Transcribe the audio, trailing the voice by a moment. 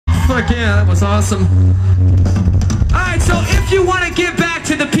Fuck yeah, that was awesome. Alright, so if you want to give back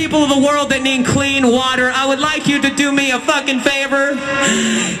to the people of the world that need clean water, I would like you to do me a fucking favor.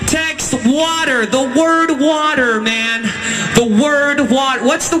 Text water, the word water, man. The word water.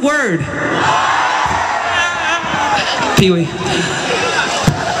 What's the word? Pee-wee.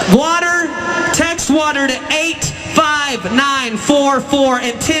 Water, text water to 85944,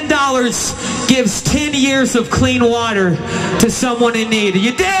 and $10 gives 10 years of clean water to someone in need.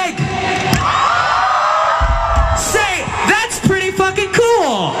 You dig? Say, that's pretty fucking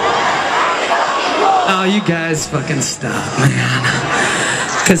cool. Oh, you guys fucking stop, man.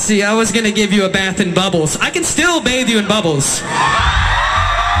 Cause see, I was gonna give you a bath in bubbles. I can still bathe you in bubbles.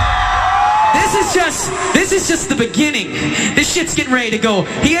 This is just the beginning. This shit's getting ready to go.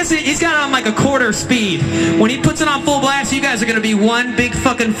 He's got it on like a quarter speed. When he puts it on full blast, you guys are gonna be one big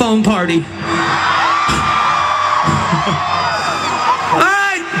fucking foam party.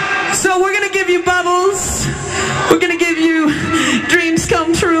 Alright, so we're gonna give you bubbles. We're gonna give you dreams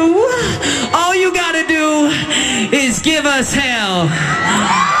come true. All you gotta do is give us hell.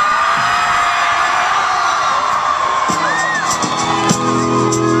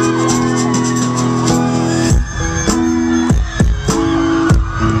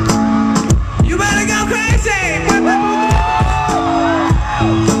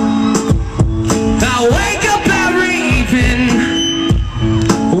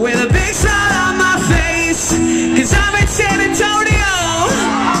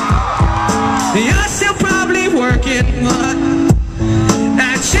 You're still probably working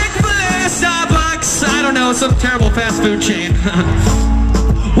at Chick-fil-A, Starbucks, I don't know, some terrible fast food chain.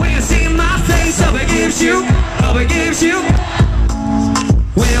 When you see my face, hope it gives you, hope it gives you.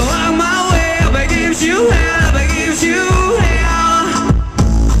 When you walk my way, hope it gives you hell, hope it gives you hell.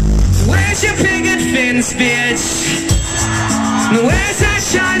 Where's your picket fence, bitch? Where's that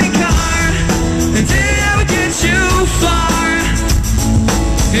shiny car? Did it ever get you far?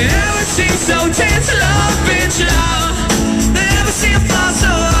 It never seems so tense, love, bitch, love. Never see a fall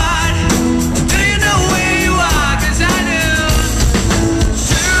so hard. Do you know where you are? Cause I do.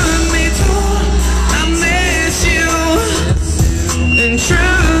 Truth me true, I miss you. And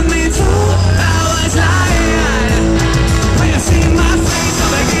truth me true, I was lying. When you see my face,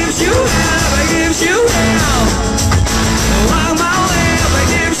 hope it gives you hell, hope it gives you hell. Walk my way, hope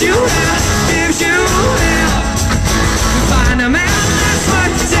it gives you hell, gives you hell. Find a man that's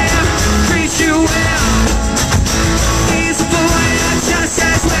worth the damn, treat you well. He's a boy just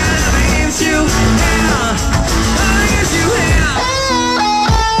as well, but gives you hell, gives you hell.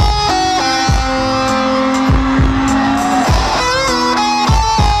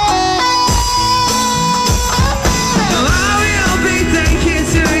 Why we all be thinking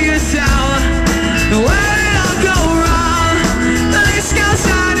to yourself, where did I go wrong? The list goes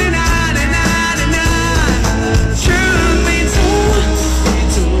on and on and on and on. Truth me true,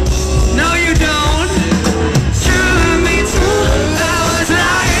 no you don't. Truth me true, I was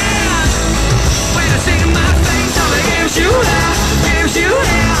lying. When you see my face, hope it gives you hell, gives you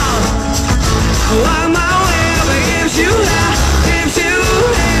hell. Walk my way, hope it gives you hell, gives you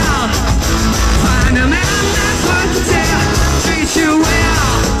hell. Find a man that's worth the tale, treat you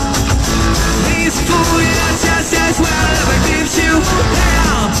well. He's a fool, yeah, just as well, if it gives you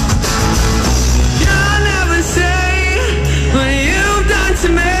hell. You'll never say what you've done to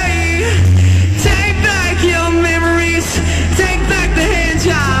me. Take back your memories, take back the hand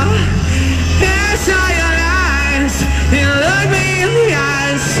job. There's all your lies, you look me in the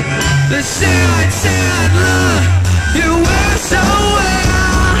eyes. The sad look you wear so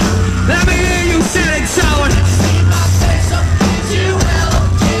well. Let me hear you say it, someone. See my face, I'll give you hell, I'll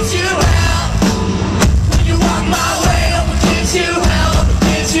give you hell. When you walk my way, I'll give you hell, I'll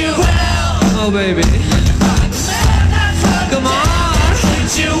give you hell. Oh baby.